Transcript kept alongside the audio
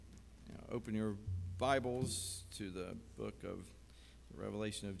open your Bibles to the book of the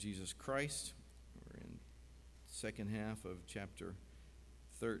Revelation of Jesus Christ. We're in the second half of chapter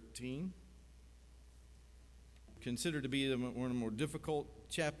 13. Considered to be one of the more difficult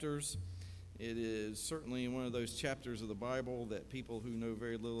chapters. It is certainly one of those chapters of the Bible that people who know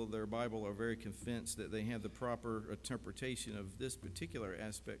very little of their Bible are very convinced that they have the proper interpretation of this particular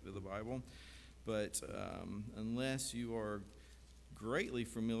aspect of the Bible. But unless you are greatly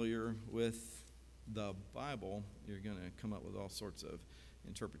familiar with the Bible, you're going to come up with all sorts of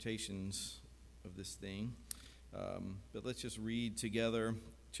interpretations of this thing. But let's just read together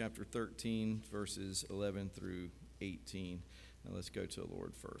chapter 13, verses 11 through 18. Now let's go to the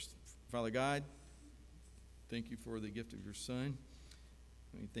Lord first. Father God, thank you for the gift of your Son.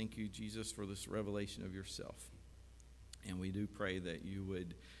 We thank you, Jesus, for this revelation of yourself. And we do pray that you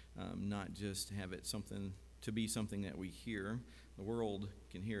would not just have it something that we hear. The world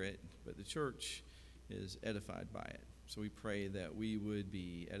can hear it, but the church is edified by it. So we pray that we would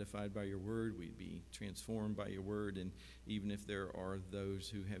be edified by your word, we'd be transformed by your word, and even if there are those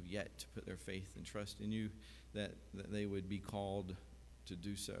who have yet to put their faith and trust in you, that they would be called to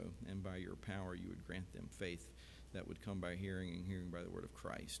do so, and by your power you would grant them faith that would come by hearing, and hearing by the word of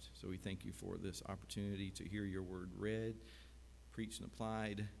Christ. So we thank you for this opportunity to hear your word read, preached and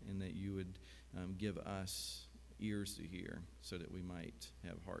applied, and that you would give us ears to hear so that we might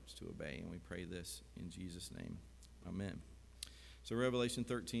have hearts to obey. And we pray this in Jesus' name. Amen. So Revelation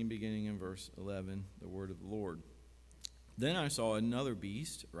 13, beginning in verse 11, the word of the Lord. Then I saw another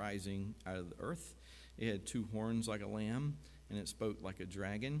beast rising out of the earth. It had two horns like a lamb, and it spoke like a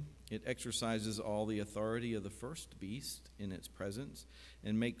dragon. It exercises all the authority of the first beast in its presence,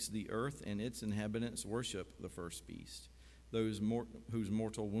 and makes the earth and its inhabitants worship the first beast, those whose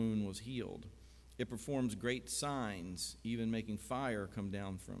mortal wound was healed. It performs great signs, even making fire come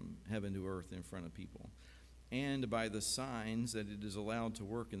down from heaven to earth in front of people. And by the signs that it is allowed to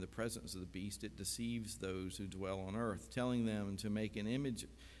work in the presence of the beast, it deceives those who dwell on earth, telling them to make an image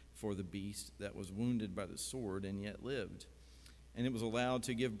for the beast that was wounded by the sword and yet lived. And it was allowed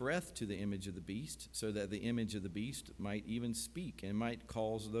to give breath to the image of the beast, so that the image of the beast might even speak and might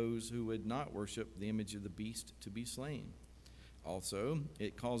cause those who would not worship the image of the beast to be slain. Also,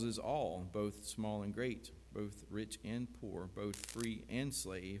 it causes all, both small and great, both rich and poor, both free and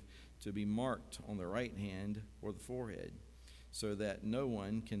slave, to be marked on the right hand or the forehead, so that no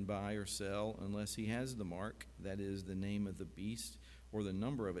one can buy or sell unless he has the mark, that is, the name of the beast or the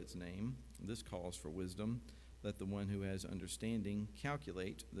number of its name. This calls for wisdom. Let the one who has understanding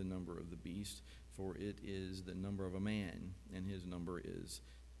calculate the number of the beast, for it is the number of a man, and his number is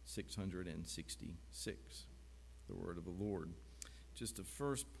 666. The word of the Lord. Just to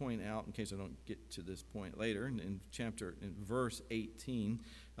first point out, in case I don't get to this point later, in verse 18,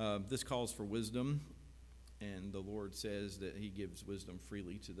 this calls for wisdom, and the Lord says that he gives wisdom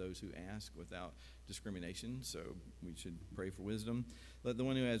freely to those who ask without discrimination, so we should pray for wisdom. Let the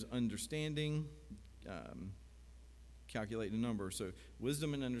one who has understanding calculate the number. So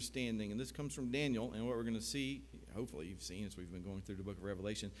wisdom and understanding, and this comes from Daniel, and what we're going to see, hopefully you've seen as we've been going through the book of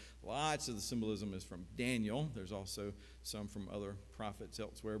Revelation, lots of the symbolism is from Daniel. There's also some from other prophets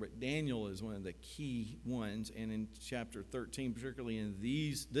elsewhere, but Daniel is one of the key ones, and in chapter 13, particularly in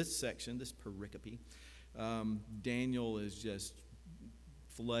this section, this pericope, Daniel is just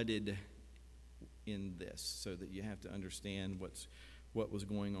flooded in this, so that you have to understand what was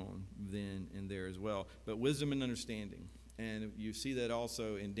going on then and there as well. But wisdom and understanding. And you see that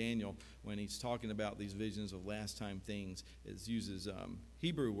also in Daniel when he's talking about these visions of last time things. It uses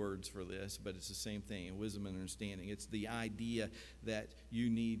Hebrew words for this, but it's the same thing, wisdom and understanding. It's the idea that you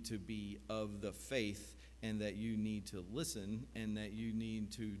need to be of the faith, and that you need to listen, and that you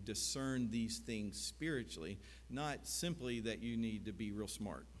need to discern these things spiritually, not simply that you need to be real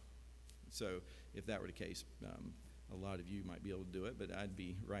smart. So if that were the case, a lot of you might be able to do it, but I'd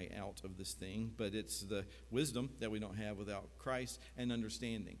be right out of this thing. But it's the wisdom that we don't have without Christ, and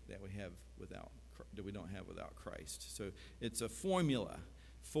understanding that we don't have without Christ. So it's a formula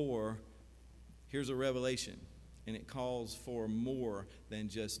for, here's a revelation, and it calls for more than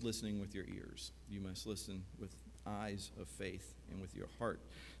just listening with your ears. You must listen with eyes of faith and with your heart.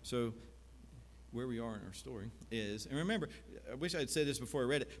 So where we are in our story is, and remember, I wish I'd said this before I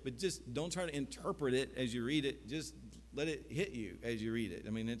read it, but just don't try to interpret it as you read it. Just let it hit you as you read it. I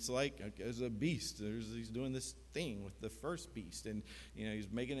mean, it's like as a beast. He's doing this thing with the first beast, and he's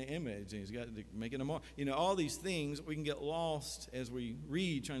making an image, and he's got making a mark. All these things we can get lost as we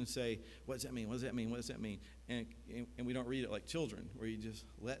read, trying to say, what does that mean? What does that mean? What does that mean? And we don't read it like children, where you just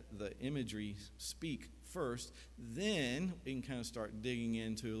let the imagery speak first. Then we can kind of start digging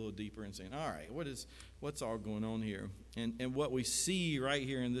into a little deeper and saying, all right, what's all going on here? And what we see right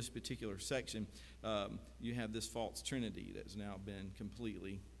here in this particular section, you have this false trinity that's now been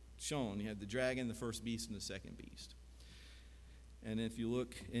completely shown. You have the dragon, the first beast, and the second beast. And if you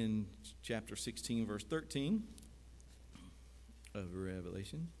look in chapter 16, verse 13 of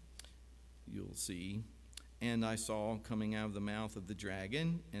Revelation, you'll see, and I saw coming out of the mouth of the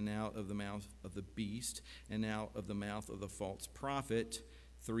dragon, and out of the mouth of the beast, and out of the mouth of the false prophet,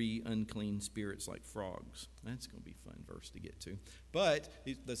 3 unclean spirits like frogs. That's going to be a fun verse to get to. But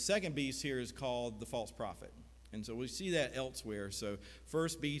the second beast here is called the false prophet. And so we see that elsewhere. So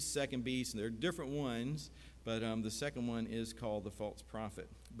first beast, second beast, and they're different ones. But the second one is called the false prophet.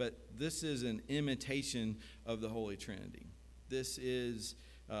 But this is an imitation of the Holy Trinity. This is,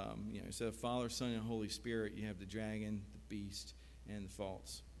 instead of Father, Son, and Holy Spirit, you have the dragon, the beast, and the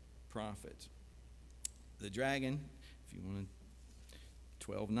false prophet. The dragon, if you want to,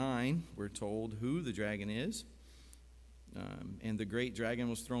 12:9, we're told who the dragon is. And the great dragon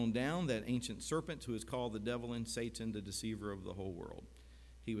was thrown down, that ancient serpent who is called the devil and Satan, the deceiver of the whole world.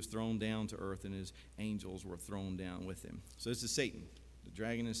 He was thrown down to earth, and his angels were thrown down with him. So this is Satan. The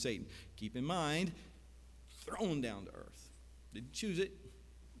dragon is Satan. Keep in mind, thrown down to earth. Didn't choose it.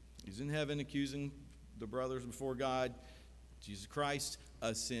 He's in heaven accusing the brothers before God. Jesus Christ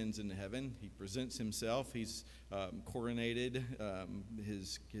ascends into heaven. He presents himself. He's coronated.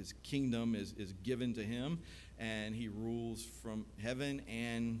 His kingdom is given to him, and he rules from heaven,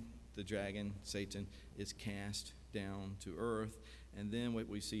 and the dragon, Satan, is cast down to earth. And then what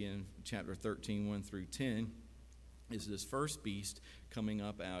we see in chapter 13, 1 through 10, is this first beast coming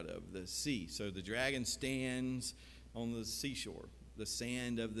up out of the sea. So the dragon stands on the seashore, the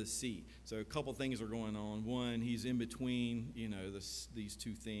sand of the sea. So a couple things are going on. One, he's in between, these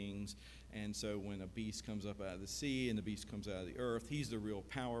two things. And so when a beast comes up out of the sea and the beast comes out of the earth, he's the real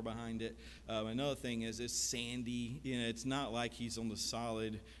power behind it. Another thing is it's sandy. It's not like he's on the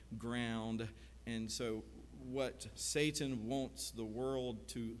solid ground. And so what Satan wants the world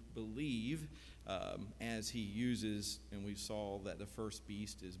to believe as he uses, and we saw that the first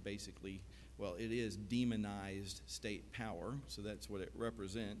beast is basically, it is demonized state power. So that's what it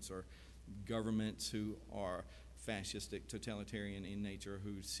represents, or governments who are fascistic, totalitarian in nature,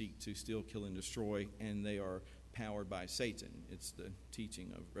 who seek to steal, kill, and destroy, and they are powered by Satan. It's the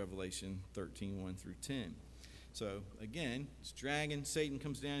teaching of Revelation 13, 1 through 10. So again, it's dragon. Satan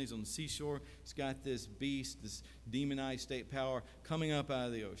comes down. He's on the seashore. He's got this beast, this demonized state power coming up out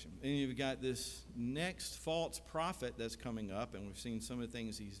of the ocean. And you've got this next false prophet that's coming up, and we've seen some of the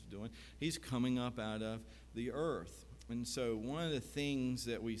things he's doing. He's coming up out of the earth. And so one of the things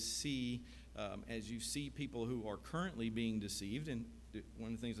that we see as you see people who are currently being deceived, and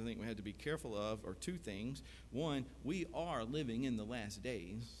one of the things I think we have to be careful of are two things. One, we are living in the last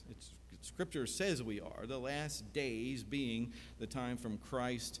days. Scripture says we are. The last days being the time from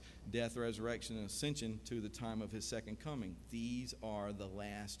Christ's death, resurrection, and ascension to the time of his second coming. These are the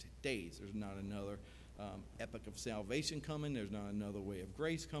last days. There's not another epoch of salvation coming. There's not another way of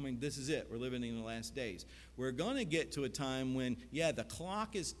grace coming. This is it. We're living in the last days. We're going to get to a time when, the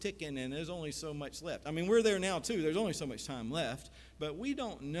clock is ticking and there's only so much left. I mean, we're there now too. There's only so much time left. But we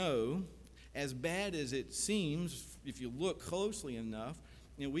don't know, as bad as it seems, if you look closely enough,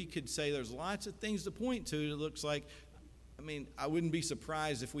 we could say there's lots of things to point to. It looks like, I wouldn't be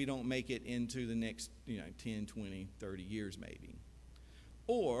surprised if we don't make it into the next, 10, 20, 30 years maybe.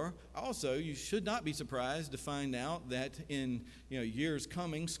 Or also, you should not be surprised to find out that in years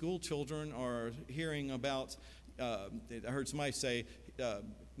coming, school children are hearing about, I heard somebody say,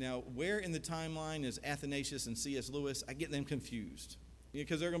 now where in the timeline is Athanasius and C.S. Lewis? I get them confused.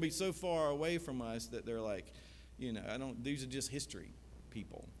 Because they're going to be so far away from us that they're like, these are just history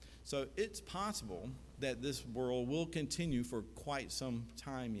people. So it's possible that this world will continue for quite some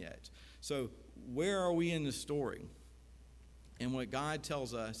time yet. So where are we in the story? And what God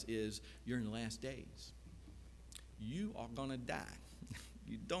tells us is you're in the last days. You are going to die.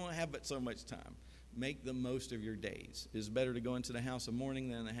 You don't have but so much time. Make the most of your days. It is better to go into the house of mourning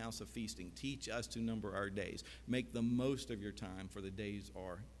than the house of feasting. Teach us to number our days. Make the most of your time, for the days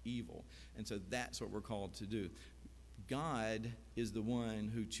are evil. And so that's what we're called to do. God is the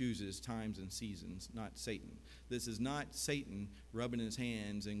one who chooses times and seasons, not Satan. This is not Satan rubbing his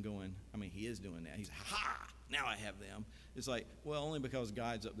hands and going, he is doing that. He's, ha, now I have them. It's like, only because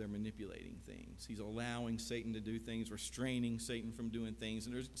God's up there manipulating things. He's allowing Satan to do things, restraining Satan from doing things.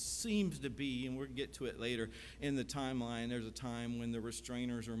 And there seems to be, and we'll get to it later in the timeline, there's a time when the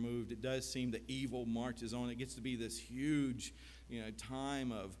restrainers are moved. It does seem that evil marches on. It gets to be this huge,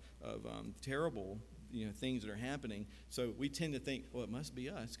 time of terrible things that are happening. So we tend to think, well, it must be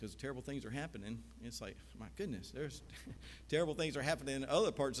us because terrible things are happening. It's like, my goodness, there's terrible things are happening in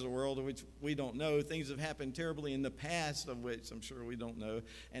other parts of the world of which we don't know. Things have happened terribly in the past of which I'm sure we don't know,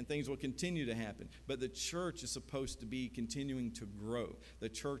 and things will continue to happen. But the church is supposed to be continuing to grow. The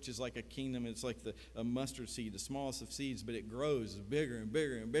church is like a kingdom. It's like a mustard seed, the smallest of seeds, but it grows bigger and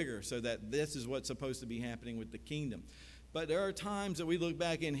bigger and bigger, so that this is what's supposed to be happening with the kingdom. But there are times that we look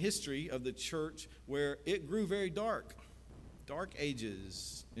back in history of the church where it grew very dark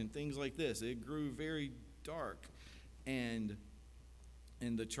ages and things like this. It grew very dark, and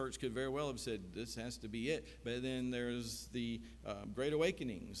the church could very well have said, this has to be it. But then there's the Great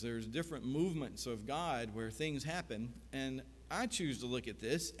Awakenings. There's different movements of God where things happen, and I choose to look at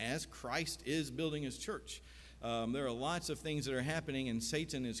this as Christ is building his church. There are lots of things that are happening, and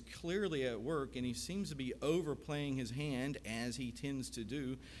Satan is clearly at work, and he seems to be overplaying his hand, as he tends to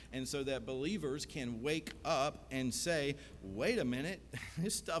do, and so that believers can wake up and say, wait a minute,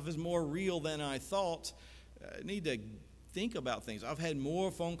 this stuff is more real than I thought. I need to think about things. I've had more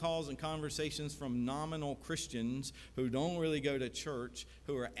phone calls and conversations from nominal Christians who don't really go to church,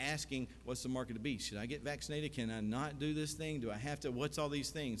 who are asking, what's the mark of the beast? Should I get vaccinated? Can I not do this thing? Do I have to? What's all these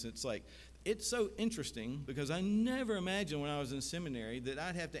things? It's like, it's so interesting because I never imagined when I was in seminary that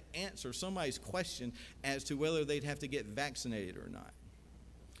I'd have to answer somebody's question as to whether they'd have to get vaccinated or not.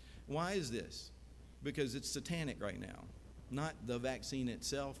 Why is this? Because it's satanic right now. Not the vaccine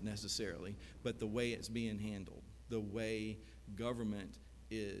itself necessarily, but the way it's being handled, the way government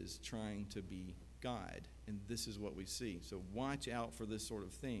is trying to be God. And this is what we see. So watch out for this sort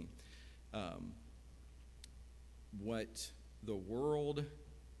of thing. What the world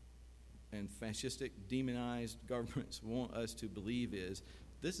and fascistic, demonized governments want us to believe is,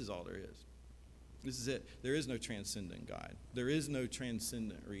 this is all there is. This is it. There is no transcendent God. There is no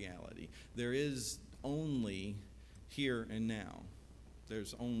transcendent reality. There is only here and now.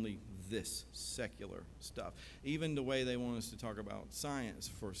 There's only this secular stuff. Even the way they want us to talk about science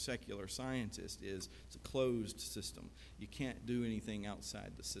for secular scientists is it's a closed system. You can't do anything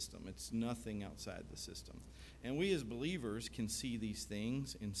outside the system. It's nothing outside the system. And we as believers can see these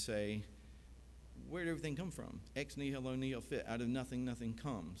things and say, where did everything come from? Ex nihilo nihil fit. Out of nothing, nothing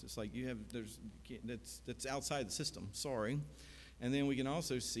comes. It's like that's outside the system. Sorry. And then we can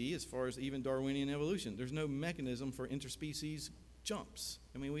also see, as far as even Darwinian evolution, there's no mechanism for interspecies jumps.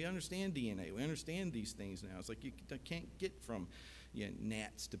 I mean, we understand DNA. We understand these things now. It's like you can't get from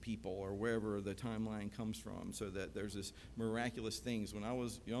gnats to people or wherever the timeline comes from, so that there's this miraculous things. When I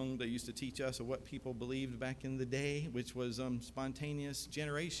was young, they used to teach us what people believed back in the day, which was spontaneous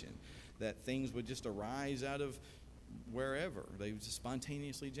generation, that things would just arise out of wherever. They would just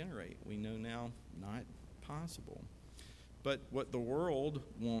spontaneously generate. We know now not possible. But what the world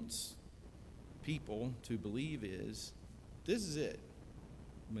wants people to believe is, this is it.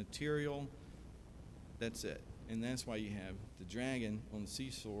 Material, that's it. And that's why you have the dragon on the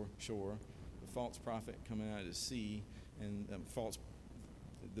seashore, the false prophet coming out of the sea, and the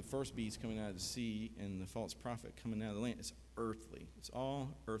first beast coming out of the sea, and the false prophet coming out of the land. It's earthly. It's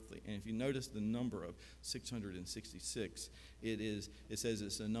all earthly. And if you notice the number of 666, it says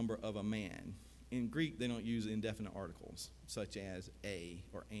it's a number of a man. In Greek, they don't use indefinite articles, such as a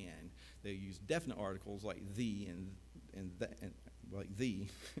or an. They use definite articles like the and like the,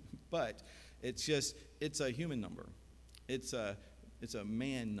 but it's a human number. It's a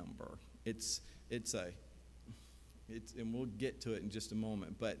man number. And we'll get to it in just a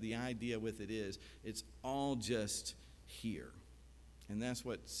moment. But the idea with it is, it's all just here. And that's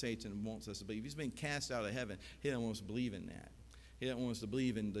what Satan wants us to believe. He's been cast out of heaven. He doesn't want us to believe in that. He doesn't want us to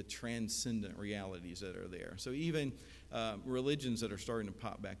believe in the transcendent realities that are there. So even religions that are starting to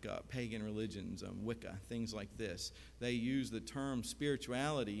pop back up, pagan religions, Wicca, things like this, they use the term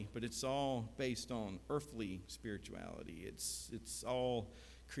spirituality, but it's all based on earthly spirituality. It's all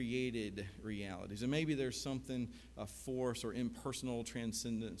created realities. And maybe there's something, a force or impersonal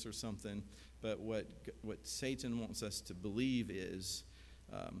transcendence or something, but what Satan wants us to believe is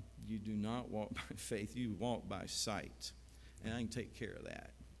you do not walk by faith, you walk by sight. And I can take care of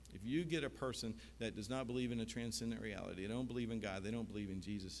that. If you get a person that does not believe in a transcendent reality, they don't believe in God, they don't believe in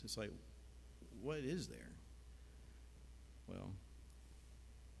Jesus, it's like, what is there? Well,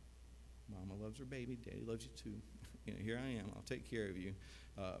 Mama loves her baby, Daddy loves you too. Here I am, I'll take care of you.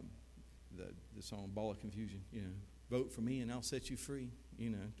 The song Ball of Confusion, vote for me and I'll set you free,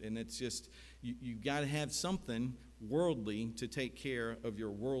 and it's just, you got to have something worldly to take care of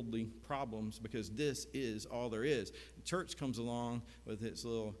your worldly problems, because this is all there is. The church comes along with its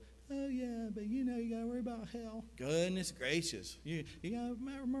little, oh yeah, but you got to worry about hell. Goodness gracious. You got to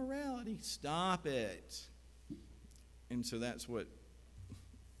remember morality. Stop it. And so that's what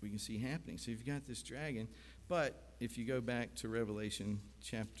we can see happening. So you've got this dragon. But if you go back to Revelation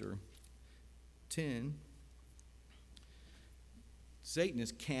chapter 10, Satan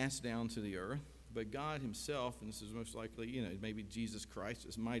is cast down to the earth, but God himself, and this is most likely, maybe Jesus Christ,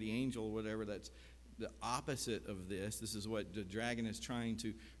 this mighty angel or whatever, that's the opposite of this. This is what the dragon is trying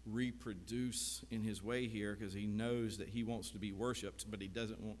to reproduce in his way here, because he knows that he wants to be worshipped, but he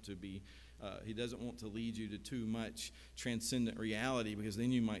doesn't want to be he doesn't want to lead you to too much transcendent reality, because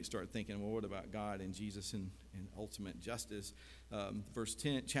then you might start thinking, well, what about God and Jesus and ultimate justice? Verse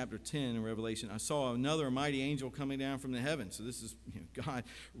 10, chapter 10 in Revelation, I saw another mighty angel coming down from the heavens. So this is God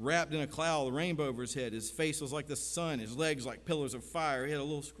wrapped in a cloud, a rainbow over his head. His face was like the sun, his legs like pillars of fire. He had a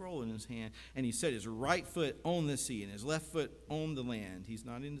little scroll in his hand, and he set his right foot on the sea and his left foot on the land. He's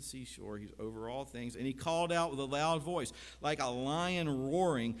not in the seashore, he's over all things. And he called out with a loud voice, like a lion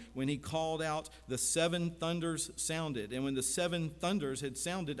roaring. When he called out, the seven thunders sounded. And when the seven thunders had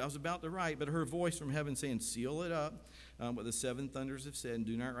sounded, I was about to write, but I heard a voice from heaven saying, seal it up, what the seven thunders have said, and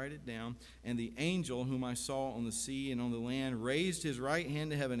do not write it down. And the angel whom I saw on the sea and on the land raised his right hand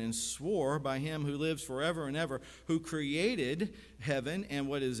to heaven and swore by him who lives forever and ever, who created heaven and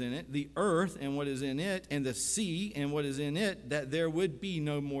what is in it, the earth and what is in it, and the sea and what is in it, that there would be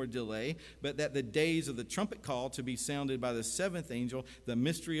no more delay, but that the days of the trumpet call to be sounded by the seventh angel, the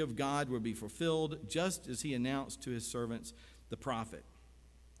mystery of God would be fulfilled, just as he announced to his servants, the prophet.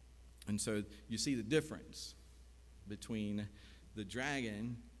 And so you see the difference between the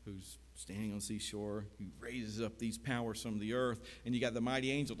dragon, who's standing on the seashore, who raises up these powers from the earth, and you got the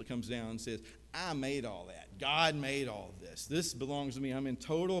mighty angel that comes down and says, I made all that. God made all of this. This belongs to me. I'm in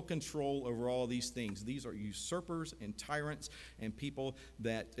total control over all these things. These are usurpers and tyrants and people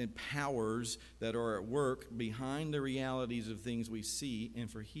and powers that are at work behind the realities of things we see.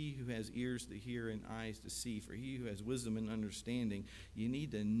 And for he who has ears to hear and eyes to see, for he who has wisdom and understanding, you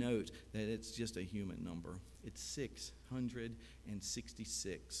need to note that it's just a human number. It's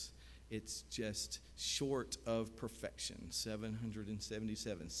 666. It's just short of perfection.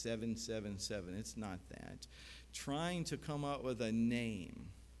 777, 777. It's not that. Trying to come up with a name.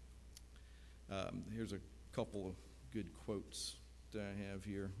 Here's a couple of good quotes that I have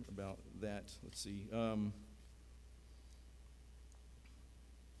here about that. Let's see.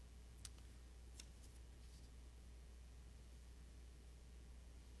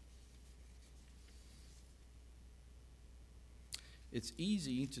 It's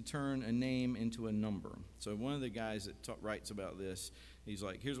easy to turn a name into a number. So one of the guys that writes about this, he's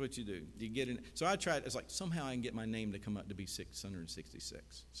like, here's what you do. You get in. So I tried, it's like, somehow I can get my name to come up to be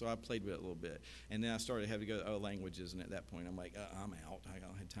 666. So I played with it a little bit. And then I started having to go, languages. And at that point, I'm like, I'm out. I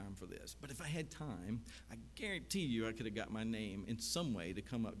don't have time for this. But if I had time, I guarantee you I could have got my name in some way to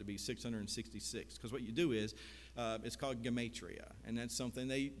come up to be 666. Because what you do is, it's called gematria, and that's something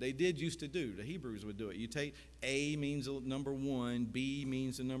they did used to do. The Hebrews would do it. You take A means the number 1, B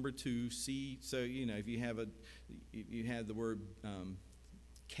means the number 2, C. So if you have the word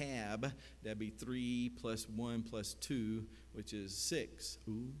cab, that'd be 3 plus 1 plus 2, which is 6.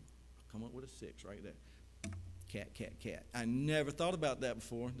 Ooh, come up with a 6 right there. Cat, cat, cat. I never thought about that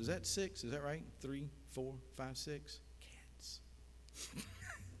before. Is that 6? Is that right? 3, 4, 5, 6. Cats.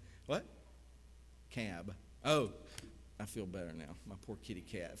 What? Cab. Oh, I feel better now. My poor kitty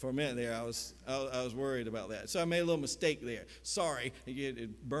cat. For a minute there, I was worried about that. So I made a little mistake there. Sorry.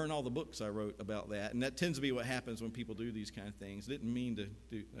 It burned all the books I wrote about that. And that tends to be what happens when people do these kind of things. Didn't mean to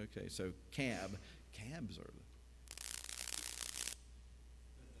do. Okay, so cab. Cabs are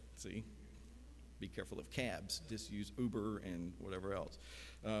see? Be careful of cabs. Just use Uber and whatever else.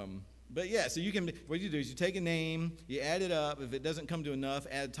 But yeah, so what you do is you take a name, you add it up. If it doesn't come to enough,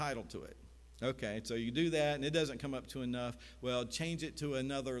 add a title to it. Okay, so you do that, and it doesn't come up to enough. Well, change it to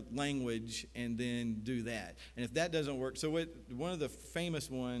another language, and then do that. And if that doesn't work, so one of the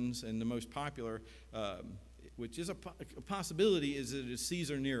famous ones and the most popular, which is a possibility, is that it's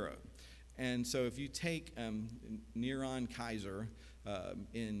Caesar Nero. And so if you take Neron Kaiser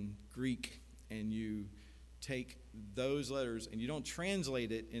in Greek, and you take those letters, and you don't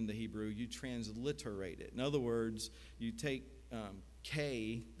translate it into Hebrew, you transliterate it. In other words, you take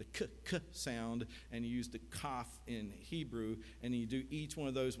K, the k sound, and you use the kaf in Hebrew, and you do each one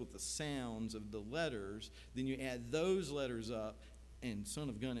of those with the sounds of the letters. Then you add those letters up, and son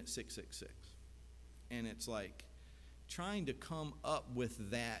of gun, it's 666. And it's like trying to come up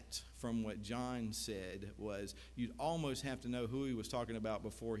with that from what John said was you'd almost have to know who he was talking about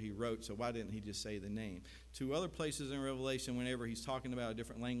before he wrote, so why didn't he just say the name? Two other places in Revelation, whenever he's talking about a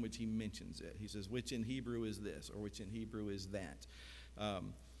different language, he mentions it. He says, which in Hebrew is this, or which in Hebrew is that.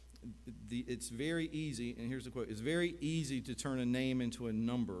 It's very easy, and here's the quote, it's very easy to turn a name into a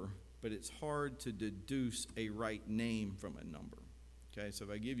number, but it's hard to deduce a right name from a number. Okay, so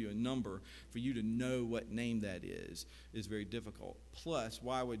if I give you a number, for you to know what name that is very difficult. Plus,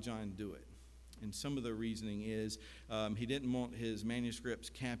 why would John do it? And some of the reasoning is he didn't want his manuscripts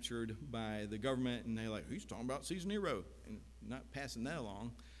captured by the government, and they're like, he's talking about Caesar Nero, and not passing that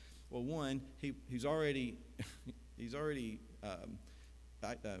along. Well, one, he's already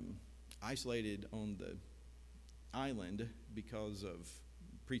isolated on the island because of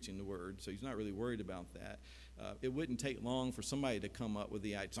preaching the word, so he's not really worried about that. It wouldn't take long for somebody to come up with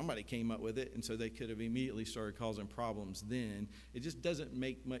the idea. Somebody came up with it, and so they could have immediately started causing problems then. It just doesn't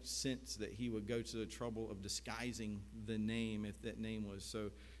make much sense that he would go to the trouble of disguising the name if that name was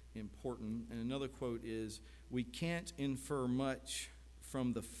so important. And another quote is, we can't infer much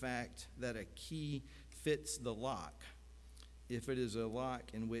from the fact that a key fits the lock if it is a lock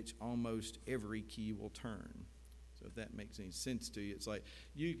in which almost every key will turn. So if that makes any sense to you, it's like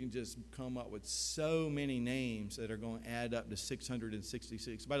you can just come up with so many names that are going to add up to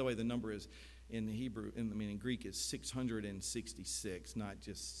 666. By the way, the number is in Hebrew, in Greek, is 666, not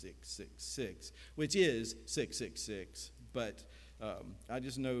just 666, which is 666. But I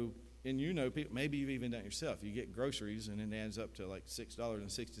just know, and you know, people, maybe you've even done it yourself. You get groceries, and it adds up to like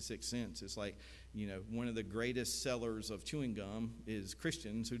 $6.66. It's like, you know, one of the greatest sellers of chewing gum is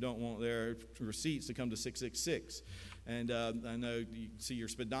Christians who don't want their receipts to come to 666. And I know you see your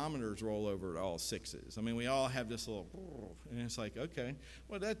speedometers roll over at all sixes. I mean, we all have this little, and it's like, okay,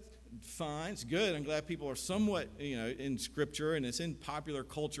 well, that's fine. It's good. I'm glad people are somewhat, you know, in Scripture, and it's in popular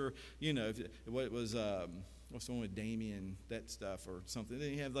culture. You know, what was, what's the one with Damien, that stuff or something.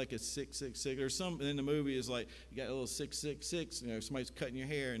 Then you have like a 666 or something in the movie is like, you got a little 666, you know, somebody's cutting your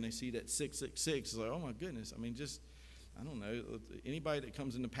hair and they see that 666. It's like, oh my goodness. I mean, just, I don't know, anybody that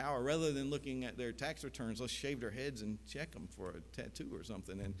comes into power, rather than looking at their tax returns, let's shave their heads and check them for a tattoo or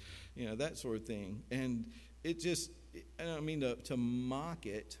something, and, you know, that sort of thing. And it just, I don't mean to mock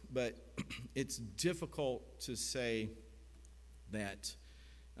it, but it's difficult to say that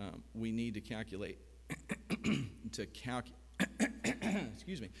we need to calculate to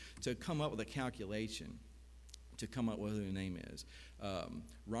come up with a calculation to come up with who the name is.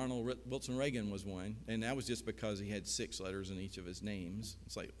 Ronald Wilson Reagan was one, and that was just because he had 6 letters in each of his names.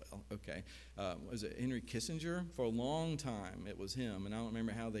 It's like, well, okay. Was it Henry Kissinger? For a long time, it was him, and I don't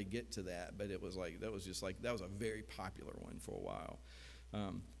remember how they get to that, but it was like, that was a very popular one for a while.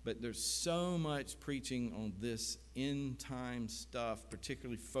 But there's so much preaching on this end time stuff,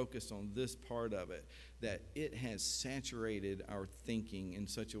 particularly focused on this part of it, that it has saturated our thinking in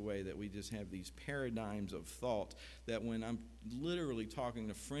such a way that we just have these paradigms of thought that when I'm literally talking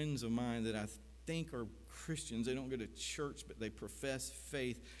to friends of mine that I think are Christians, they don't go to church, but they profess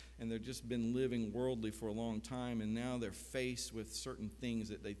faith, and they've just been living worldly for a long time, and now they're faced with certain things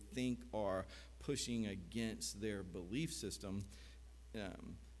that they think are pushing against their belief system.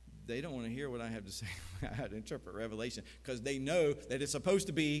 They don't want to hear what I have to say about how to interpret Revelation, because they know that it's supposed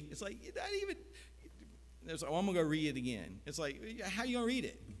to be, it's like, not even, it's like, oh, I'm going to go read it again. It's like, how are you going to read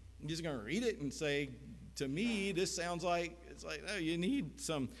it? You're just going to read it and say, to me, this sounds like, it's like, no, you need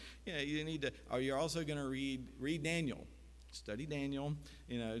some, you know, you need to, or you're also going to read Daniel. Study Daniel,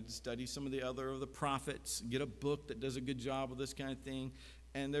 you know, study some of the other of the prophets, get a book that does a good job with this kind of thing.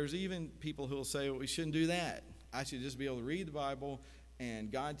 And there's even people who will say, well, we shouldn't do that. I should just be able to read the Bible,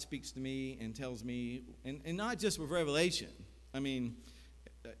 and God speaks to me and tells me, and not just with Revelation. I mean,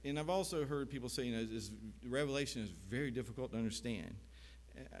 and I've also heard people say, you know, Revelation is very difficult to understand.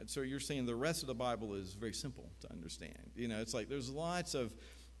 So you're saying the rest of the Bible is very simple to understand. You know, it's like there's lots of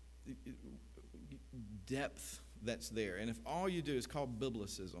depth that's there. And if all you do is call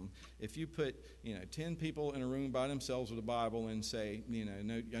biblicism, if you put, you know, 10 people in a room by themselves with a Bible and say, you know,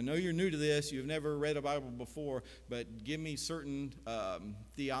 no, I know you're new to this, you've never read a Bible before, but give me certain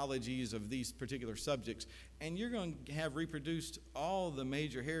theologies of these particular subjects, and you're going to have reproduced all the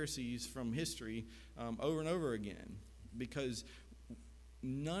major heresies from history over and over again, because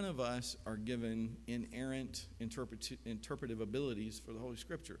none of us are given inerrant interpretive abilities for the Holy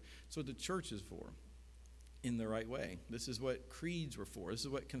Scripture. That's what the church is for. in the right way. This is what creeds were for. This is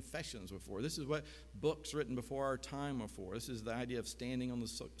what confessions were for. This is what books written before our time were for. This is the idea of standing on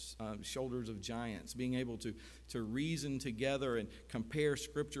the shoulders of giants, being able to reason together and compare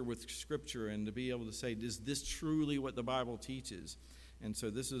Scripture with Scripture, and to be able to say, is this truly what the Bible teaches? And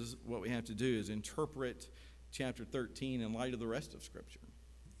so this is what we have to do, is interpret chapter 13 in light of the rest of Scripture.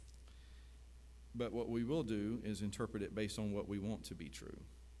 But what we will do is interpret it based on what we want to be true.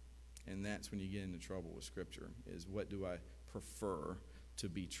 And that's when you get into trouble with Scripture, is what do I prefer to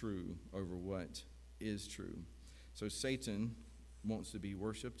be true over what is true. So Satan wants to be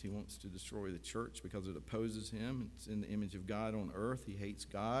worshipped. He wants to destroy the church because it opposes him. It's in the image of God on earth. He hates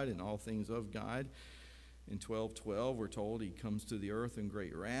God and all things of God. In 12:12, we're told he comes to the earth in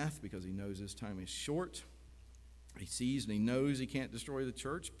great wrath because he knows his time is short. He sees and he knows he can't destroy the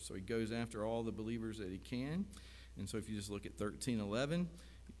church, so he goes after all the believers that he can. And so if you just look at 13:11,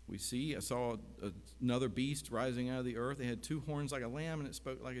 we see, I saw another beast rising out of the earth. It had two horns like a lamb, and it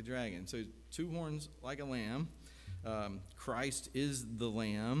spoke like a dragon. So two horns like a lamb. Christ is the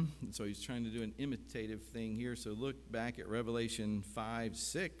lamb, and so he's trying to do an imitative thing here. So look back at Revelation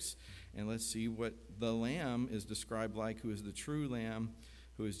 5:6, and let's see what the lamb is described like, who is the true lamb,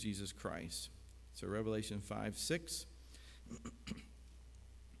 who is Jesus Christ. So Revelation 5:6.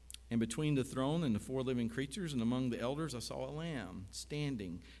 And between the throne and the four living creatures and among the elders I saw a lamb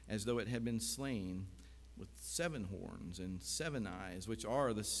standing as though it had been slain, with 7 horns and 7 eyes, which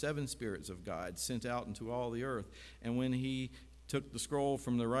are the 7 spirits of God sent out into all the earth. And when he took the scroll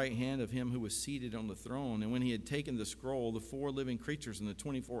from the right hand of him who was seated on the throne, and when he had taken the scroll, the 4 living creatures and the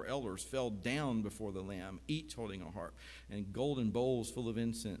 24 elders fell down before the Lamb, each holding a harp and golden bowls full of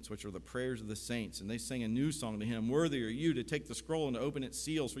incense, which are the prayers of the saints. And they sang a new song to him, "Worthy are you to take the scroll and to open its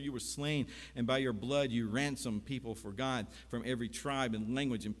seals, for you were slain, and by your blood you ransomed people for God from every tribe and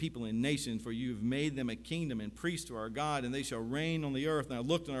language and people and nation, for you have made them a kingdom and priests to our God, and they shall reign on the earth." And I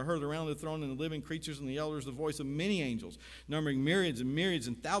looked and I heard around the throne and the living creatures and the elders the voice of many angels, numbering myriads and myriads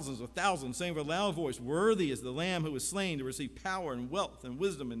and thousands of thousands, saying with a loud voice, "Worthy is the Lamb who was slain to receive power and wealth and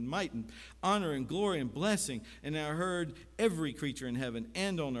wisdom and might and honor and glory and blessing." And I heard every creature in heaven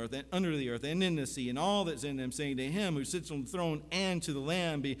and on earth and under the earth and in the sea and all that's in them, saying, "To him who sits on the throne and to the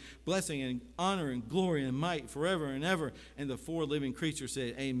Lamb be blessing and honor and glory and might forever and ever." And the 4 living creatures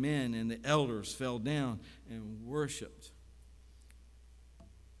said, "Amen." And the elders fell down and worshiped.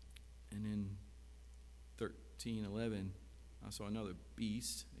 And in 13:11, I saw another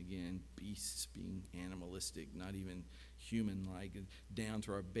beast, again, beasts being animalistic, not even human-like, down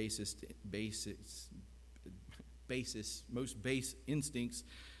to our most base instincts,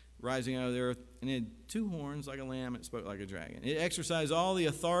 rising out of the earth, and it had 2 horns like a lamb, it spoke like a dragon. It exercised all the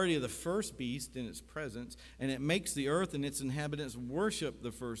authority of the first beast in its presence, and it makes the earth and its inhabitants worship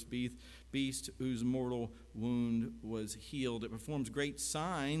the first beast whose mortal wound was healed. It performs great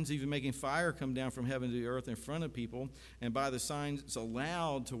signs, even making fire come down from heaven to the earth in front of people, and by the signs it's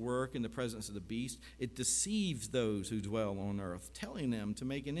allowed to work in the presence of the beast. It deceives those who dwell on earth, telling them to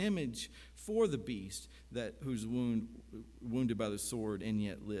make an image for the beast whose wounded by the sword and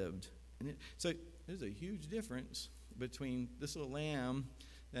yet lived. So there's a huge difference between this little lamb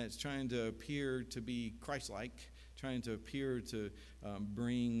that's trying to appear to be Christ-like, trying to appear to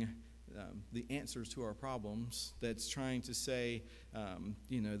bring the answers to our problems, that's trying to say,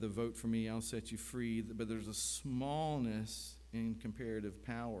 the vote for me, I'll set you free. But there's a smallness in comparative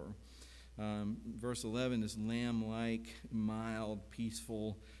power. Verse 11 is lamb-like, mild,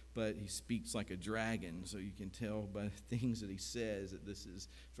 peaceful, but he speaks like a dragon. So you can tell by the things that he says that this is,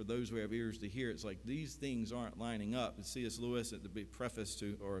 for those who have ears to hear, it's like these things aren't lining up. C.S. Lewis, at the big preface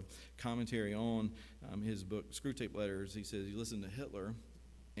to, or commentary on his book, Screwtape Letters, he says he listened to Hitler,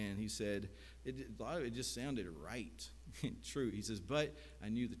 and he said, a lot of it just sounded right and true. He says, but I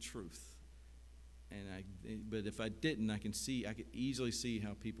knew the truth. But if I didn't, I could easily see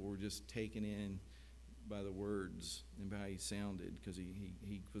how people were just taken in by the words and by how he sounded, because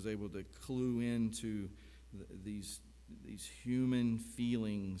he was able to clue into these human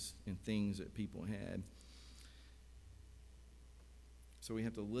feelings and things that people had. So we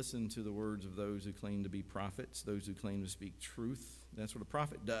have to listen to the words of those who claim to be prophets, those who claim to speak truth. That's what a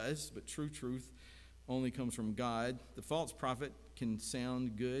prophet does, but true truth only comes from God. The false prophet can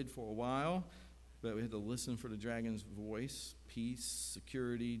sound good for a while, but we have to listen for the dragon's voice: peace,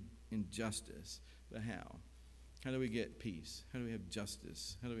 security, and justice. But how? How do we get peace? How do we have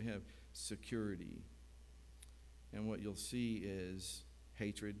justice? How do we have security? And what you'll see is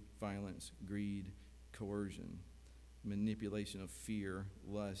hatred, violence, greed, coercion, manipulation of fear,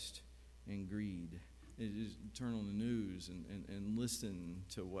 lust, and greed. It is turn on the news and listen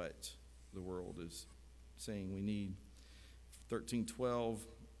to what the world is saying we need. 13:12,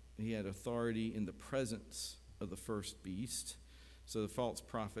 he had authority in the presence of the first beast. So the false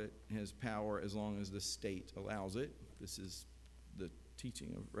prophet has power as long as the state allows it. This is the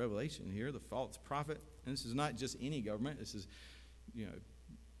teaching of Revelation here. The false prophet, and this is not just any government. This is,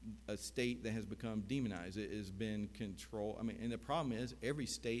 a state that has become demonized. It has been controlled. And the problem is every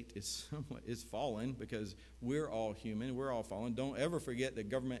state is fallen because we're all human. We're all fallen. Don't ever forget that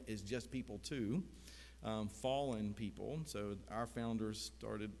government is just people too. Fallen people. So our founders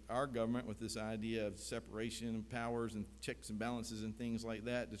started our government with this idea of separation of powers and checks and balances and things like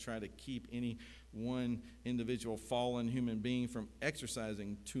that to try to keep any one individual fallen human being from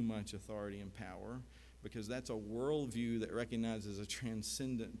exercising too much authority and power, because that's a worldview that recognizes a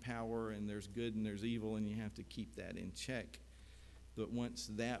transcendent power and there's good and there's evil, and you have to keep that in check. But once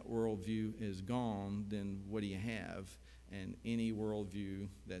that worldview is gone, then what do you have? And any worldview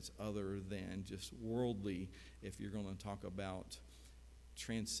that's other than just worldly, if you're going to talk about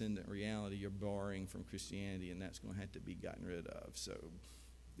transcendent reality, you're borrowing from Christianity, and that's going to have to be gotten rid of. So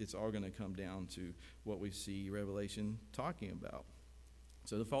it's all going to come down to what we see Revelation talking about.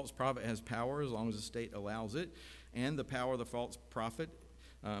 So the false prophet has power as long as the state allows it, and the power of the false prophet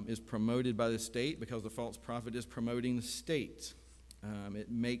is promoted by the state because the false prophet is promoting the state.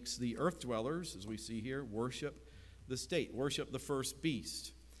 It makes the earth dwellers, as we see here, worship the state, worship the first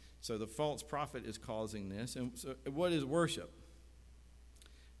beast. So the false prophet is causing this. And so what is worship?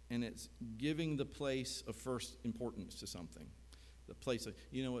 And it's giving the place of first importance to something. The place of,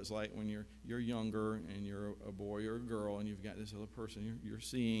 what it's like when you're younger and you're a boy or a girl and you've got this other person you're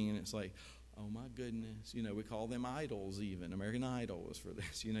seeing, and it's like, oh my goodness, we call them idols even. American Idol is for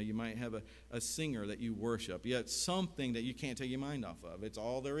this. You might have a singer that you worship. Yeah, it's something that you can't take your mind off of. It's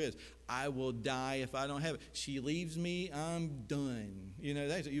all there is. I will die if I don't have it. She leaves me, I'm done.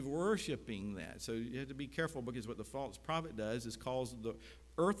 You're worshiping that. So you have to be careful, because what the false prophet does is cause the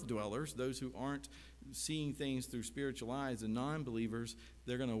earth dwellers, those who aren't seeing things through spiritual eyes, the non-believers,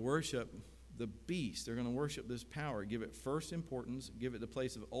 they're going to worship the beast. They're going to worship this power, give it first importance, give it the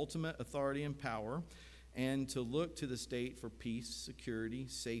place of ultimate authority and power, and to look to the state for peace, security,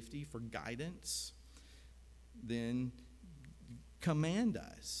 safety, for guidance. Then command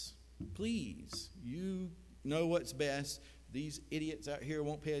us, please. You know what's best. These idiots out here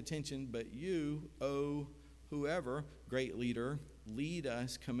won't pay attention, but you, whoever, great leader, lead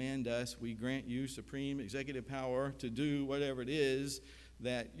us, command us. We grant you supreme executive power to do whatever it is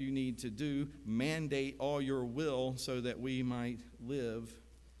that you need to do. Mandate all your will so that we might live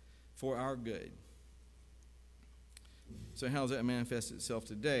for our good. So how does that manifest itself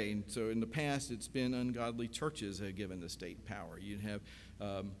today? And so in the past, it's been ungodly churches that have given the state power. You'd have,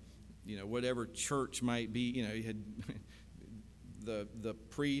 whatever church might be, you had the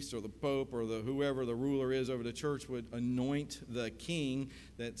priest or the pope or whoever the ruler is over the church would anoint the king,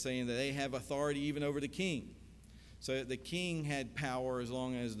 that's saying that they have authority even over the king. So the king had power as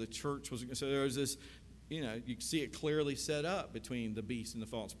long as the church was. So there was this, you see it clearly set up between the beast and the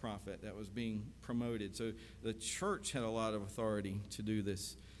false prophet that was being promoted. So the church had a lot of authority to do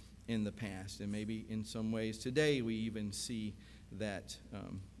this in the past. And maybe in some ways today we even see that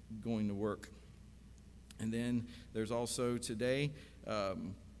going to work. And then there's also today,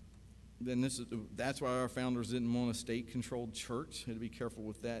 that's why our founders didn't want a state-controlled church. We had to be careful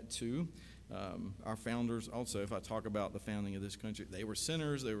with that too. Our founders also, if I talk about the founding of this country, they were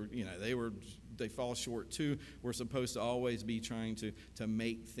sinners. They fall short too. We're supposed to always be trying to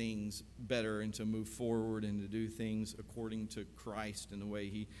make things better and to move forward and to do things according to Christ and the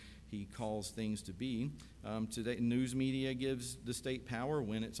way He calls things to be. Today, news media gives the state power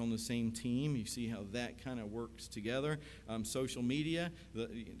when it's on the same team. You see how that kind of works together. Social media,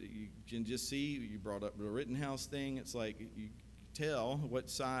 you can just see, you brought up the Rittenhouse thing. It's like you tell what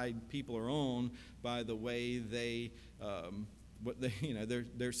side people are on by the way they're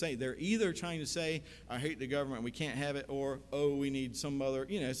saying. They're either trying to say, I hate the government, we can't have it, or, we need some other,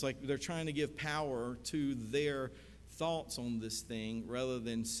 it's like they're trying to give power to their thoughts on this thing rather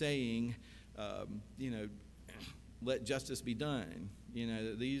than saying, let justice be done.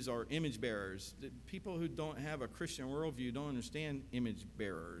 These are image bearers. People who don't have a Christian worldview don't understand image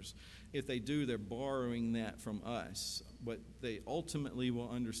bearers. If they do, they're borrowing that from us. What they ultimately will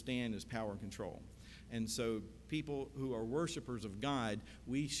understand is power and control. And so people who are worshipers of God,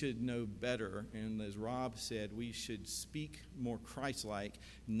 we should know better. And as Rob said, we should speak more Christ-like,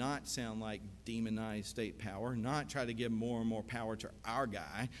 not sound like demonized state power, not try to give more and more power to our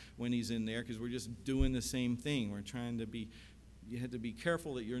guy when he's in there, because we're just doing the same thing. We're trying to be you have to be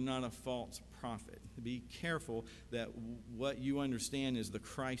careful that you're not a false prophet. Be careful that what you understand is the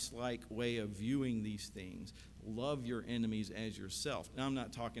Christ-like way of viewing these things. Love your enemies as yourself. Now, I'm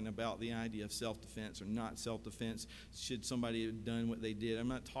not talking about the idea of self-defense or not self-defense. Should somebody have done what they did? I'm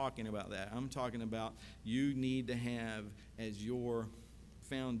not talking about that. I'm talking about you need to have as your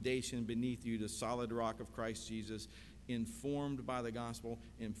foundation beneath you the solid rock of Christ Jesus, informed by the gospel,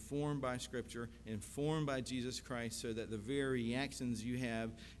 informed by Scripture, informed by Jesus Christ, so that the very reactions you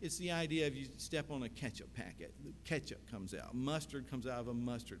have, it's the idea of you step on a ketchup packet. Ketchup comes out. Mustard comes out of a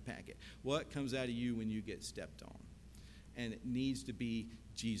mustard packet. What comes out of you when you get stepped on? And it needs to be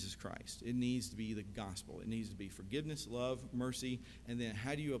Jesus Christ. It needs to be the gospel. It needs to be forgiveness, love, mercy, and then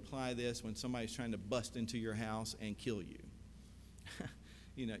how do you apply this when somebody's trying to bust into your house and kill you?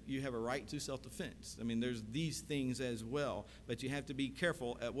 You know, you have a right to self-defense. I mean, there's these things as well, but you have to be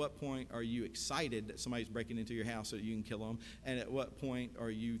careful. At what point are you excited that somebody's breaking into your house so that you can kill them? And at what point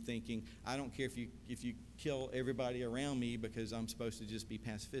are you thinking, I don't care if you kill everybody around me because I'm supposed to just be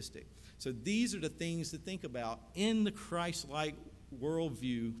pacifistic? So these are the things to think about in the Christ-like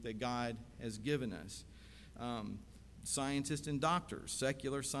worldview that God has given us. Scientists and doctors,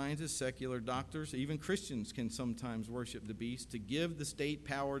 secular scientists, secular doctors, even Christians can sometimes worship the beast to give the state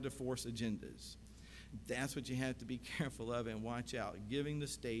power to force agendas. That's what you have to be careful of and watch out, giving the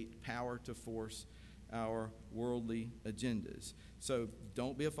state power to force our worldly agendas. So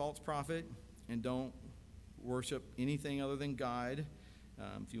don't be a false prophet and don't worship anything other than God.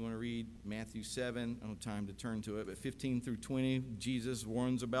 If you want to read Matthew 7, I don't have time to turn to it, but 15 through 20, Jesus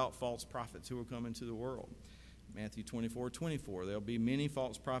warns about false prophets who will come into the world. Matthew 24:24, there'll be many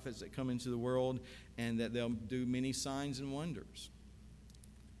false prophets that come into the world and that they'll do many signs and wonders.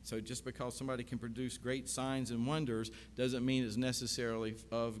 So just because somebody can produce great signs and wonders doesn't mean it's necessarily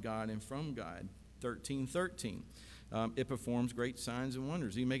of God and from God. 13:13, it performs great signs and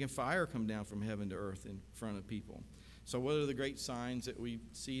wonders. Even making fire come down from heaven to earth in front of people. So what are the great signs that we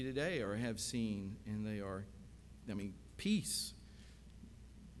see today or have seen? And they are, peace.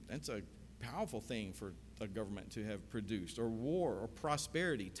 That's a powerful thing for a government to have produced, or war, or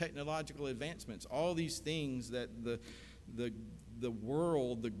prosperity, technological advancements, all these things that the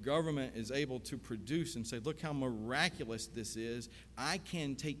world, the government is able to produce and say, look how miraculous this is. I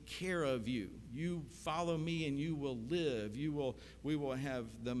can take care of you. You follow me and you will live. We will have,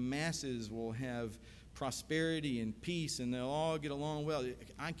 the masses will have prosperity and peace and they'll all get along well.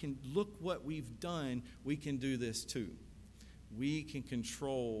 Look what we've done. We can do this too. We can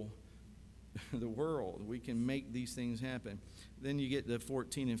control the world. We can make these things happen. Then you get to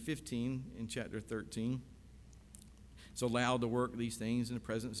 14 and 15 in chapter 13. It's allowed to work these things in the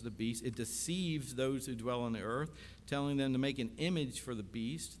presence of the beast. It deceives those who dwell on the earth, telling them to make an image for the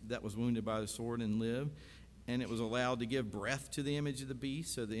beast that was wounded by the sword and lived. And it was allowed to give breath to the image of the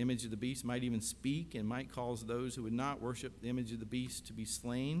beast, so the image of the beast might even speak and might cause those who would not worship the image of the beast to be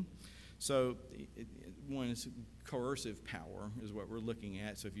slain. So one is coercive power is what we're looking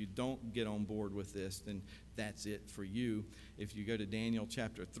at. So if you don't get on board with this, then that's it for you. If you go to Daniel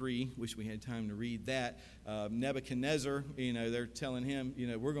chapter 3, wish we had time to read that, Nebuchadnezzar, they're telling him,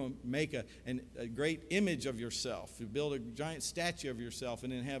 we're going to make a great image of yourself. You build a giant statue of yourself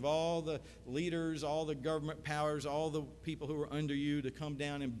and then have all the leaders, all the government powers, all the people who are under you to come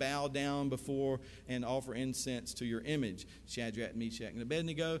down and bow down before and offer incense to your image. Shadrach, Meshach, and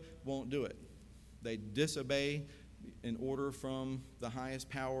Abednego won't do it. They disobey an order from the highest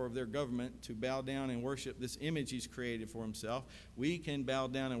power of their government to bow down and worship this image he's created for himself. We can bow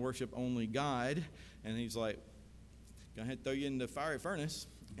down and worship only God. And he's like, go ahead, throw you in the fiery furnace.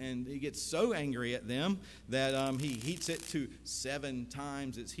 And he gets so angry at them that he heats it to 7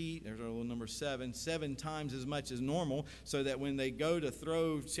 times its heat. There's our little number 7 times as much as normal, so that when they go to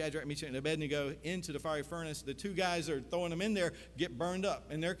throw Shadrach, Meshach, and Abednego into the fiery furnace, the 2 guys that are throwing them in there get burned up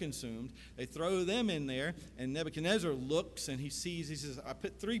and they're consumed. They throw them in there, and Nebuchadnezzar looks and he says, I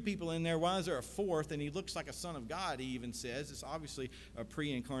put 3 people in there. Why is there a 4th? And he looks like a son of God, he even says. It's obviously a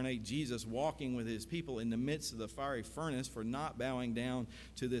pre-incarnate Jesus walking with his people in the midst of the fiery furnace for not bowing down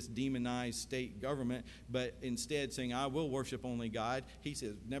to this demonized state government, but instead saying, I will worship only God. He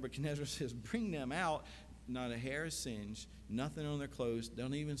says, Nebuchadnezzar says, bring them out. Not a hair is singed, nothing on their clothes,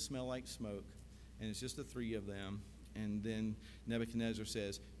 don't even smell like smoke. And it's just the 3 of them. And then Nebuchadnezzar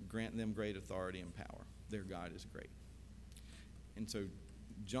says, grant them great authority and power. Their God is great. And so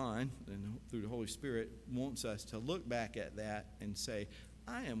John, and through the Holy Spirit, wants us to look back at that and say,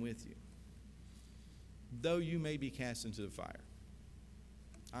 I am with you. Though you may be cast into the fire,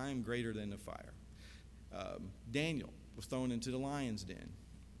 I am greater than the fire. Daniel was thrown into the lion's den.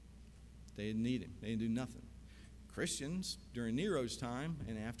 They didn't need him. They didn't do nothing. Christians during Nero's time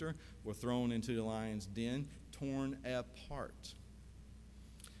and after were thrown into the lion's den, torn apart.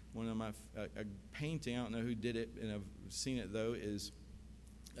 One of my a painting, I don't know who did it, and I've seen it though, is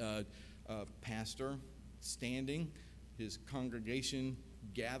a pastor standing, his congregation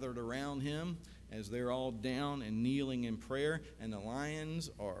gathered around him as they're all down and kneeling in prayer, and the lions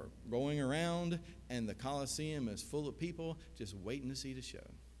are going around, and the Colosseum is full of people just waiting to see the show.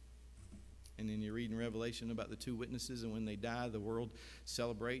 And then you read in Revelation about the two witnesses, and when they die, the world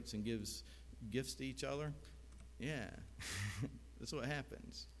celebrates and gives gifts to each other. Yeah, that's what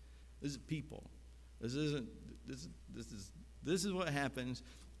happens. This is people. This is what happens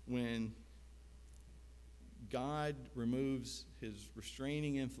when God removes his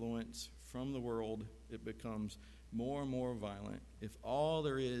restraining influence from the world. It becomes more and more violent. If all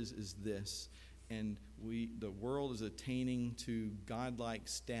there is this, and the world is attaining to godlike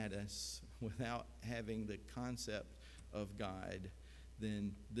status without having the concept of God,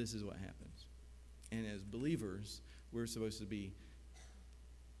 then this is what happens. And as believers, we're supposed to be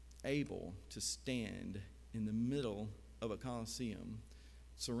able to stand in the middle of a Colosseum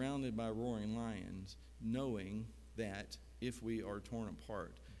surrounded by roaring lions, knowing that if we are torn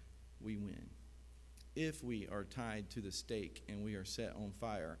apart, we win. If we are tied to the stake and we are set on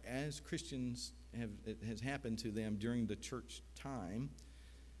fire, as Christians it has happened to them during the church time,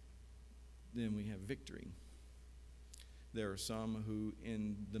 then we have victory. There are some who,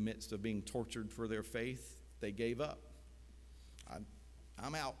 in the midst of being tortured for their faith, they gave up.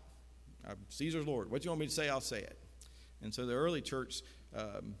 I'm out. Caesar's Lord. What you want me to say, I'll say it. And so the early church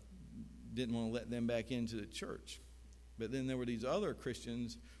didn't want to let them back into the church. But then there were these other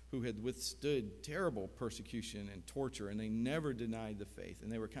Christians who had withstood terrible persecution and torture, and they never denied the faith. And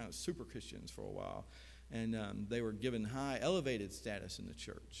they were kind of super Christians for a while. And they were given high, elevated status in the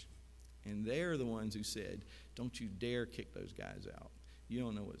church. And they're the ones who said, don't you dare kick those guys out. You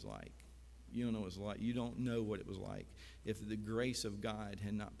don't know what it's like. You don't know what it's like. You don't know what it was like. If the grace of God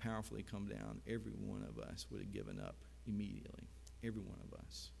had not powerfully come down, every one of us would have given up immediately. Every one of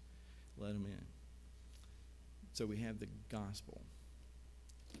us. Let them in. So we have the gospel.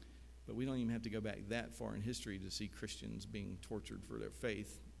 But we don't even have to go back that far in history to see Christians being tortured for their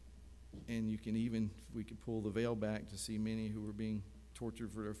faith. And you can even, we could pull the veil back to see many who were being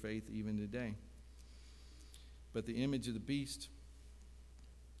tortured for their faith even today. But the image of the beast,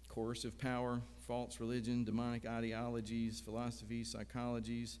 coercive power, false religion, demonic ideologies, philosophies,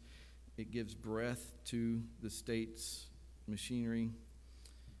 psychologies, it gives breath to the state's machinery.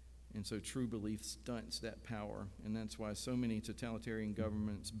 And so true belief stunts that power. And that's why so many totalitarian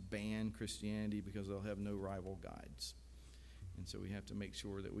governments ban Christianity, because they'll have no rival gods. And so we have to make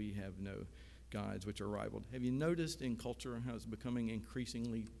sure that we have no gods which are rivaled. Have you noticed in culture how it's becoming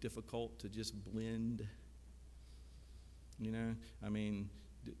increasingly difficult to just blend? You know, I mean,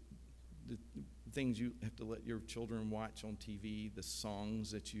 the things you have to let your children watch on TV, the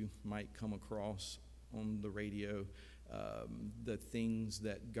songs that you might come across on the radio, the things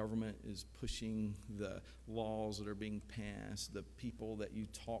that government is pushing, the laws that are being passed, the people that you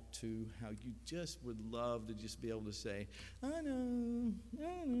talk to, how you just would love to just be able to say, I know.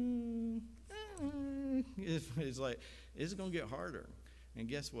 It's like, it's going to get harder. And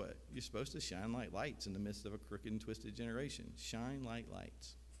guess what? You're supposed to shine like lights in the midst of a crooked and twisted generation. Shine like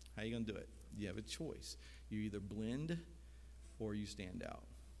lights. How are you going to do it? You have a choice. You either blend or you stand out.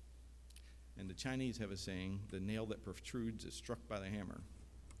 And the Chinese have a saying, the nail that protrudes is struck by the hammer.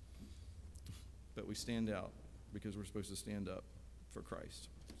 But we stand out because we're supposed to stand up for Christ.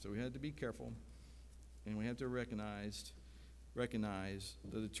 So we had to be careful, and we have to recognize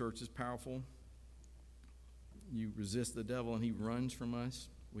that the church is powerful. You resist the devil and he runs from us.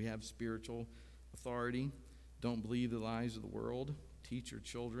 We have spiritual authority. Don't believe the lies of the world. Teach your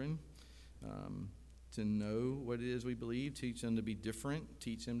children to know what it is we believe. Teach them to be different.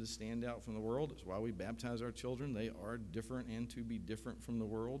 Teach them to stand out from the world. That's why we baptize our children. They are different and to be different from the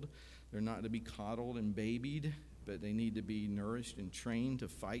world. They're not to be coddled and babied, but they need to be nourished and trained to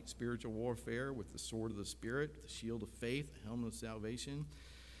fight spiritual warfare with the sword of the Spirit, the shield of faith, the helmet of salvation.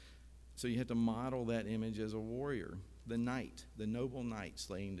 So you have to model that image as a warrior. The knight, the noble knight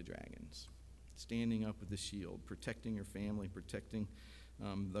slaying the dragons, standing up with the shield, protecting your family, protecting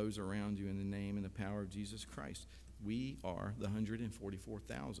those around you in the name and the power of Jesus Christ. We are the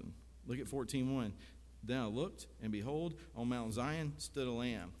 144,000. Look at 14:1. Then I looked, and behold, on Mount Zion stood a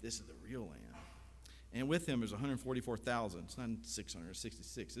lamb. This is the real lamb. And with him there's 144,000. It's not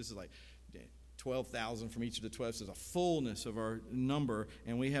 666. This is like 12,000 from each of the 12. So it's a fullness of our number.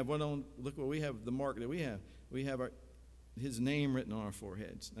 And we have look what we have, the mark that we have. We have his name written on our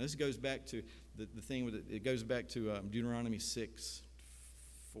foreheads. Now, this goes back to the thing with it goes back to Deuteronomy 6,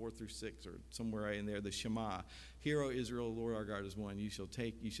 4 through 6, or somewhere right in there, the Shema. Hear, O Israel, the Lord our God is one. You shall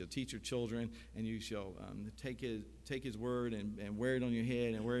teach your children, and you shall take his word and wear it on your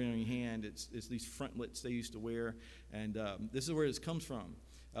head and wear it on your hand. It's these frontlets they used to wear, and this is where this comes from.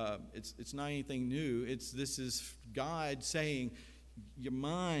 It's not anything new. This is God saying, your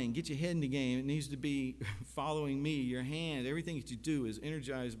mind, get your head in the game. It needs to be following me. Your hand, everything that you do is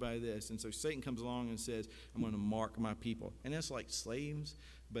energized by this. And so Satan comes along and says, I'm going to mark my people. And that's like slaves,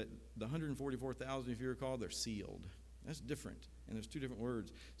 but the 144,000, if you recall, they're sealed. That's different. And there's two different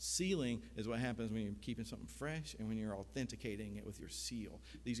words. Sealing is what happens when you're keeping something fresh and when you're authenticating it with your seal.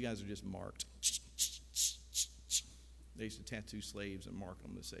 These guys are just marked. They used to tattoo slaves and mark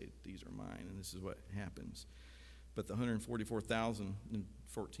them to say, these are mine, and this is what happens. But the 144,000 in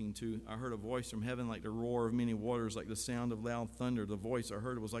 14:2, I heard a voice from heaven like the roar of many waters, like the sound of loud thunder. The voice I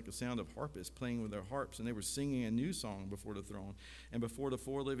heard was like the sound of harpists playing with their harps, and they were singing a new song before the throne and before the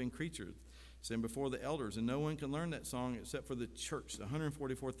four living creatures, and before the elders. And no one can learn that song except for the church, the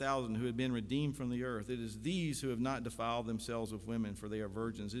 144,000 who had been redeemed from the earth. It is these who have not defiled themselves with women, for they are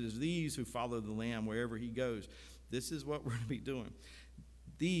virgins. It is these who follow the Lamb wherever he goes. This is what we're going to be doing.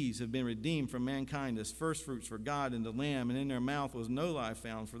 These have been redeemed from mankind as firstfruits for God and the Lamb, and in their mouth was no lie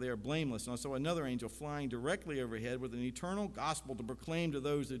found, for they are blameless. And I saw another angel flying directly overhead with an eternal gospel to proclaim to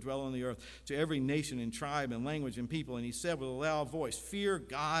those that dwell on the earth, to every nation and tribe and language and people. And he said with a loud voice, fear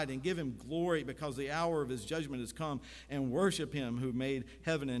God and give him glory, because the hour of his judgment has come, and worship him who made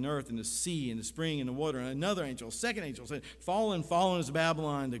heaven and earth and the sea and the spring and the water. And another angel, a second angel, said, fallen, fallen is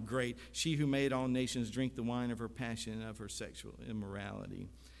Babylon the great, she who made all nations drink the wine of her passion and of her sexual immorality.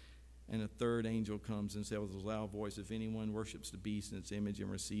 And a third angel comes and says with a loud voice, if anyone worships the beast and its image and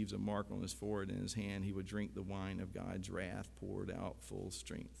receives a mark on his forehead and his hand, he would drink the wine of God's wrath poured out full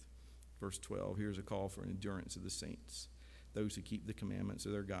strength. Verse 12, here's a call for endurance of the saints, those who keep the commandments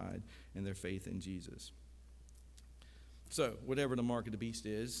of their God and their faith in Jesus. So, whatever the mark of the beast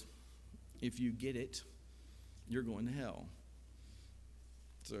is, if you get it, you're going to hell.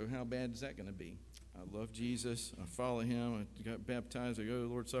 So how bad is that going to be? I love Jesus. I follow him. I got baptized. I go to the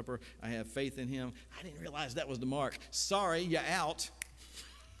Lord's Supper. I have faith in him. I didn't realize that was the mark. Sorry, you're out.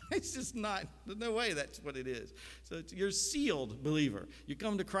 It's just not. There's no way that's what it is. So you're sealed, believer. You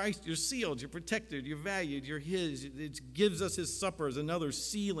come to Christ, you're sealed. You're protected. You're valued. You're his. It gives us his supper as another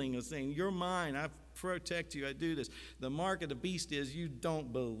sealing of saying, you're mine. I protect you. I do this. The mark of the beast is you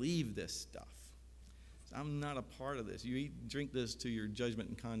don't believe this stuff. I'm not a part of this. You drink this to your judgment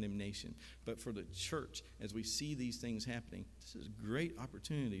and condemnation. But for the church, as we see these things happening, this is a great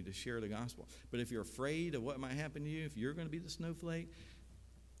opportunity to share the gospel. But if you're afraid of what might happen to you, if you're going to be the snowflake,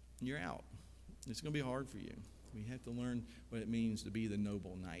 you're out. It's going to be hard for you. We have to learn what it means to be the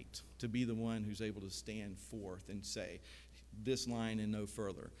noble knight, to be the one who's able to stand forth and say this line and no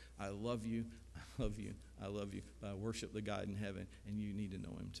further. I love you, I love you, I love you. I worship the God in heaven, and you need to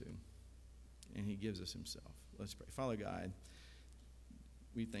know him too. And he gives us himself. Let's pray. Father God,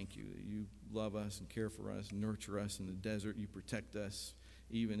 we thank you that you love us and care for us, nurture us in the desert. You protect us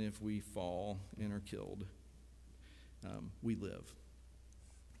even if we fall and are killed. We live.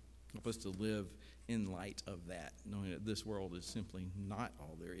 Help us to live in light of that, knowing that this world is simply not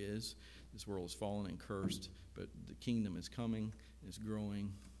all there is. This world is fallen and cursed, but the kingdom is coming, it's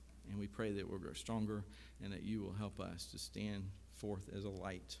growing, and we pray that it will grow stronger and that you will help us to stand forth as a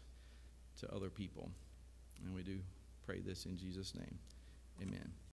light to other people. And we do pray this in Jesus' name. Amen.